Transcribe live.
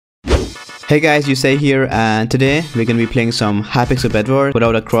Hey guys, you say here, and today we're gonna be playing some Hypixel Bedwars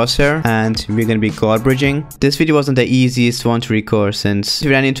without a crosshair, and we're gonna be Godbridging. This video wasn't the easiest one to record since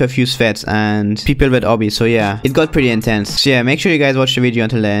we ran into a few svets and people with obbies, so yeah, it got pretty intense. So yeah, make sure you guys watch the video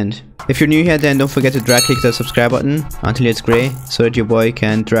until the end. If you're new here, then don't forget to drag click the subscribe button until it's grey so that your boy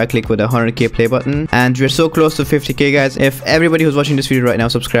can drag click with a 100k play button. And we're so close to 50k guys. If everybody who's watching this video right now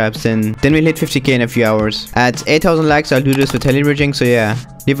subscribes, then we'll hit 50k in a few hours. At 8,000 likes, I'll do this with Telly bridging, so yeah,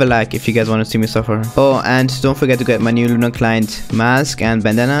 leave a like if you guys want to see me suffer. Oh, and don't forget to get my new Luna client mask and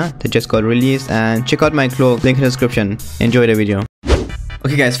bandana that just got released, and check out my cloak, link in the description. Enjoy the video.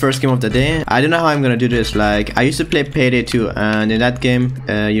 Okay guys, first game of the day. I don't know how I'm gonna do this. Like, I used to play Payday 2, and in that game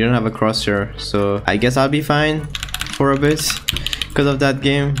you don't have a crosshair, so I guess I'll be fine for a bit because of that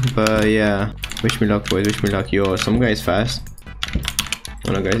game. But yeah, wish me luck boys, wish me luck. Yo, some guy is fast.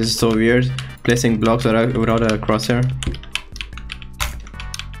 Oh no guys, this is so weird, placing blocks without a crosshair.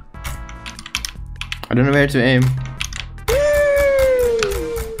 I don't know where to aim.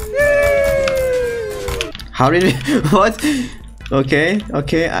 How did it? What? Okay,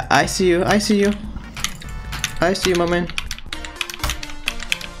 okay, I see you, I see you. I see you, my man.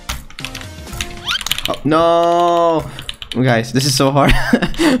 Oh, no! Guys, this is so hard.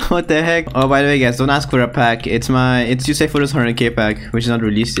 What the heck? Oh, by the way guys, don't ask for a pack. It's you say for this 100k pack, which is not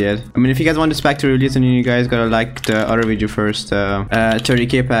released yet. I mean, if you guys want this pack to release, then you guys gotta like the other video first,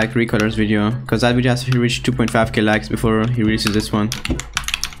 30k pack recolors video, because that video has to reach 2.5k likes before he releases this one. So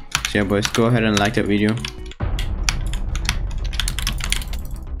yeah boys, go ahead and like that video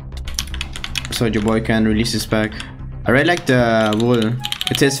so your boy can release this pack. I really like the wool.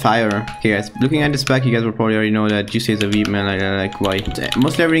 It says fire. Okay guys, looking at this pack, you guys will probably already know that Juicy is a weep man. Like why?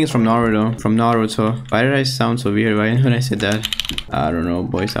 Mostly everything is from Naruto. From Naruto. Why did I sound so weird? Why when I said that? I don't know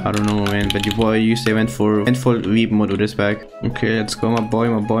boys, I don't know man. But your boy used to went full weep mode with this pack. Okay, let's go my boy,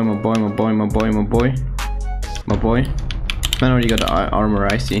 my boy, my boy, my boy, my boy, my boy. My boy. Man already got the armor,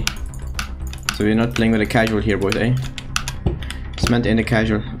 I see. So we're not playing with a casual here boys, eh? It's meant in the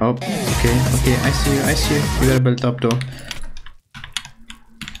casual. Oh, okay, okay, I see you, I see you. You gotta build up though.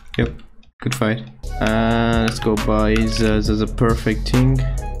 Yep, good fight. Let's go boys. This is a perfect thing.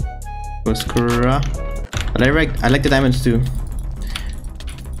 Oskura. I like the diamonds too.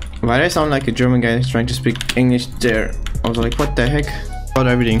 Why do I sound like a German guy trying to speak English there? I was like, what the heck? About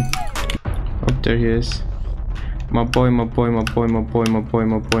everything. Oh, there he is. My boy, my boy, my boy, my boy, my boy,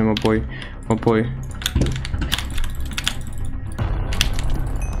 my boy, my boy, my boy.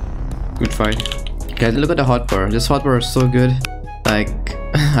 Good fight. Guys, look at the hotbar. This hotbar is so good. Like,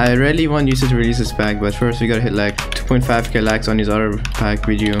 I really want you to release this pack, but first we gotta hit like 2.5k likes on his other pack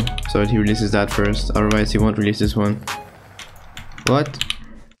video so that he releases that first. Otherwise he won't release this one. What?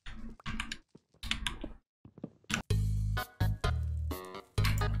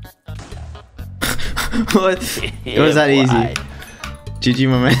 What? It was that easy. GG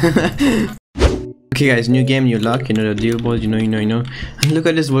my man. Okay guys, new game, new luck, you know the deal boys, you know. And look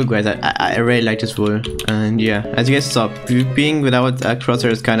at this wool guys, I really like this wool. And yeah, as you guys saw, being without a crosshair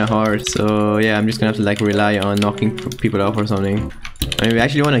is kind of hard. So yeah, I'm just gonna have to like rely on knocking people off or something. I mean, we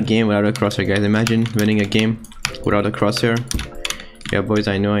actually won a game without a crosshair guys. Imagine winning a game without a crosshair. Yeah boys,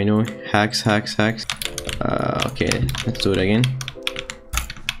 I know. Hacks. Okay, let's do it again.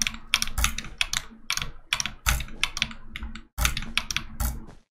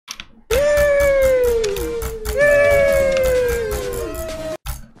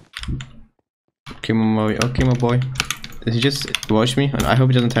 Okay my boy. Did he just watch me? I hope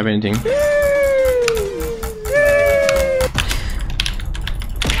he doesn't type anything. Okay,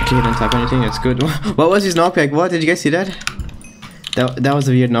 he didn't type anything, that's good. What was his knockback? What? Did you guys see that? That was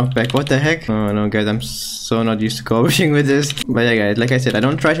a weird knockback. What the heck? Oh no guys, I'm so not used to Godbridging with this. But yeah guys, like I said, I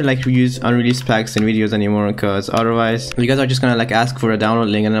don't try to like use unreleased packs in videos anymore, because otherwise you guys are just gonna like ask for a download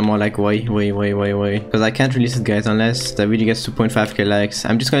link and I'm all like why, because I can't release it guys unless the video gets 2.5k likes.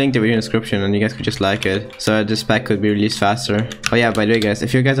 I'm just gonna link the video in the description and you guys could just like it so that this pack could be released faster. Oh yeah, by the way guys,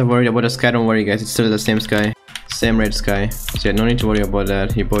 if you guys are worried about the sky, don't worry guys, it's still the same sky, same red sky. So yeah, no need to worry about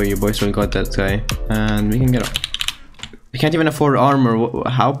that. Your boy still got that sky, and we can get up. We can't even afford armor.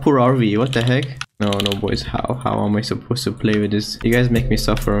 How poor are we? What the heck? No boys, how am I supposed to play with this? You guys make me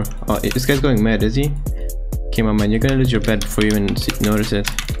suffer. Oh, this guy's going mad, is he? Okay my man, you're gonna lose your bed before you even notice it.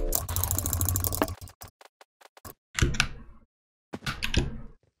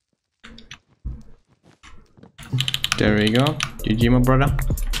 There we go. GG my brother.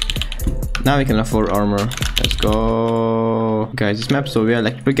 Now we can afford armor. Let's go. Guys, this map so weird.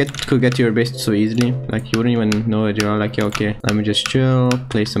 Like, people could get to your base so easily. Like, you wouldn't even know it. You're all like, yeah, okay, let me just chill,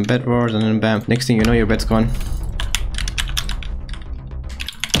 play some Bedwars, and then bam. Next thing you know, your bed's gone.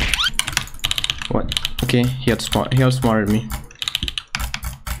 What? Okay, he outsmarted me.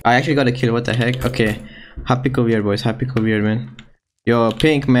 I actually got a kill, what the heck? Okay. Hypixel weird, boys. Hypixel weird, man. Yo,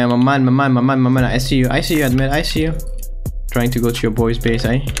 Pink, man, my man. I see you, admit, I see you. Trying to go to your boy's base,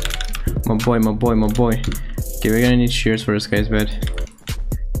 eh? My boy. Okay, we're gonna need shears for this guy's bed.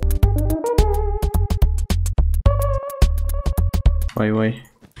 Wait.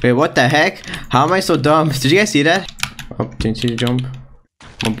 Wait, what the heck? How am I so dumb? Did you guys see that? Oh, didn't you jump?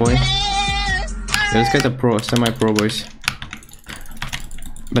 My boy. Yeah, this guy's a pro, semi-pro, boys.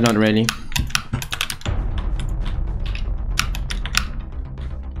 But not really.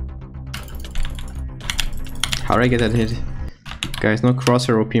 How did I get that hit? Guys, no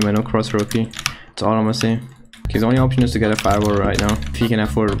crosshair OP, man, no crosshair OP. That's all I'm gonna say. Okay, the only option is to get a fireball right now. If he can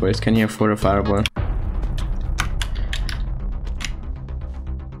afford it, boys. Can he afford a fireball?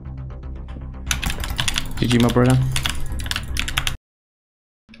 GG, my brother.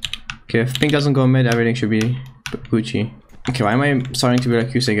 Okay, if Pink doesn't go mid, everything should be Gucci. Okay, why am I starting to be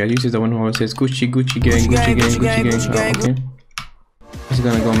like you say, guys? You is the one who always says Gucci gang. Oh, okay. Is he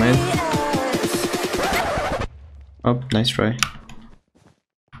gonna go mid? Oh, nice try.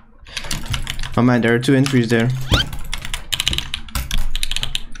 Oh man, there are 2 entries there.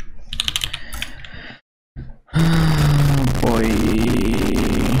 Boy.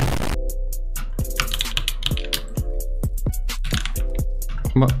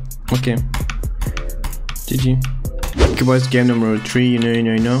 Okay. GG. Okay boys, game number 3, you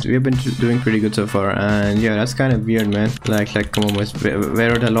know. So we have been doing pretty good so far, and yeah, that's kind of weird, man. Like come on boys,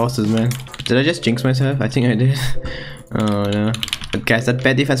 where are the losses, man? Did I just jinx myself? I think I did. Oh no. But guys, that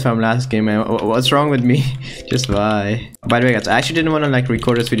bad defense from last game, man, what's wrong with me? Just why? By the way guys, I actually didn't want to like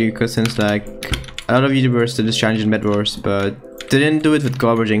record this video because since like a lot of YouTubers did this challenge in Bedwars, but didn't do it with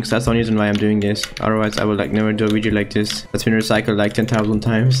Godbridging, so that's the only reason why I'm doing this. Otherwise I would like never do a video like this. That's been recycled like 10,000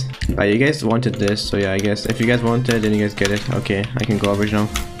 times. But you guys wanted this, so yeah, I guess if you guys want it, then you guys get it. Okay, I can Godbridge now.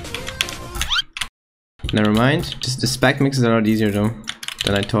 Never mind. Just the spec makes it a lot easier though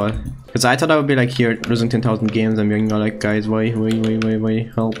than I thought. Because I thought I would be like here losing 10,000 games and being like, guys, why,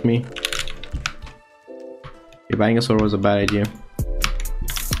 help me. Okay, buying a sword was a bad idea.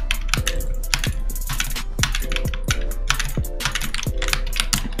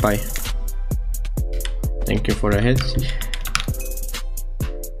 Bye. Thank you for the hits.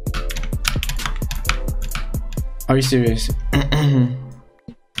 Are you serious?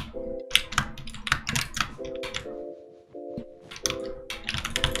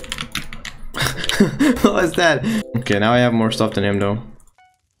 What was that? Okay, now I have more stuff than him though.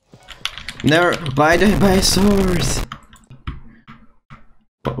 Never. Why did I buy swords?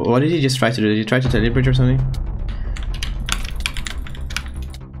 What did he just try to do? Did he try to teleporт or something?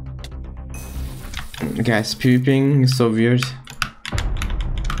 Guys, pooping is so weird.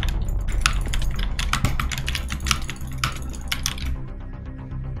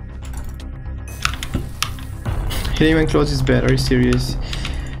 He didn't even close his bed, are you serious?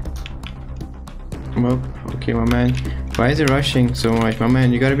 Well, okay my man. Why is he rushing so much? My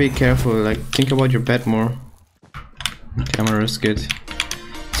man, you gotta be careful, like think about your bed more. Okay, I'm gonna risk it.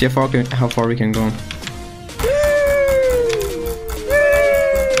 See how far we can go.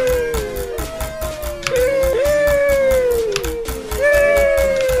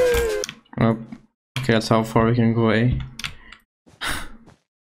 Okay, that's how far we can go, eh?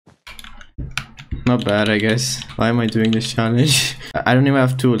 Not bad, I guess. Why am I doing this challenge? I don't even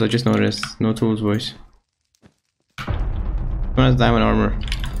have tools, I just noticed. No tools, boys. One has diamond armor.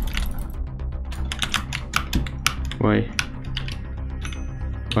 Why?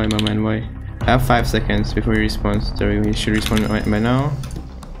 Why, my man, why? I have 5 seconds before he respawns. There we should respawn by now.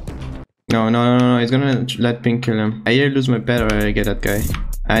 No, he's gonna let Pink kill him. I either lose my bed or I get that guy.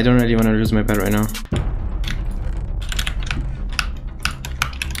 I don't really want to lose my bed right now.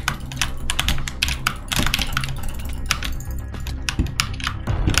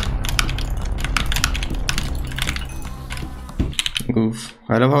 Oof.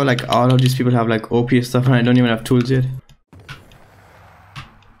 I love how like all of these people have like OP stuff and I don't even have tools yet.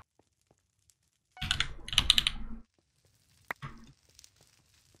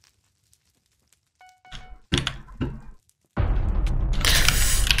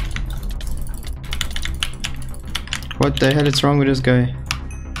 What the hell is wrong with this guy?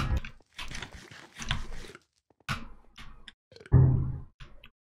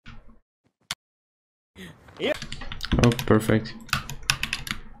 Yep. Oh, perfect.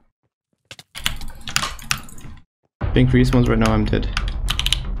 Pink respawns right now, I'm dead.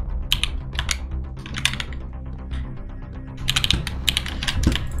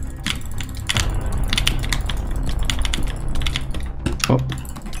 Oh.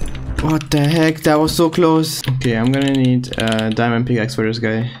 What the heck? That was so close. Okay, I'm gonna need a diamond pickaxe for this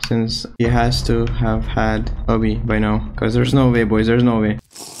guy, since he has to have had Obi by now. Because there's no way, boys. There's no way.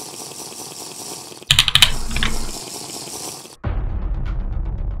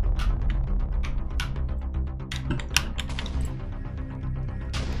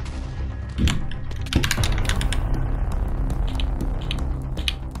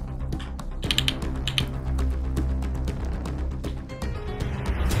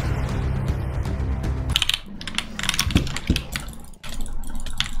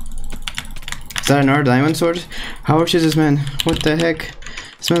 Is that another diamond sword? How rich is this man? What the heck?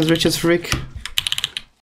 This man's rich as frick.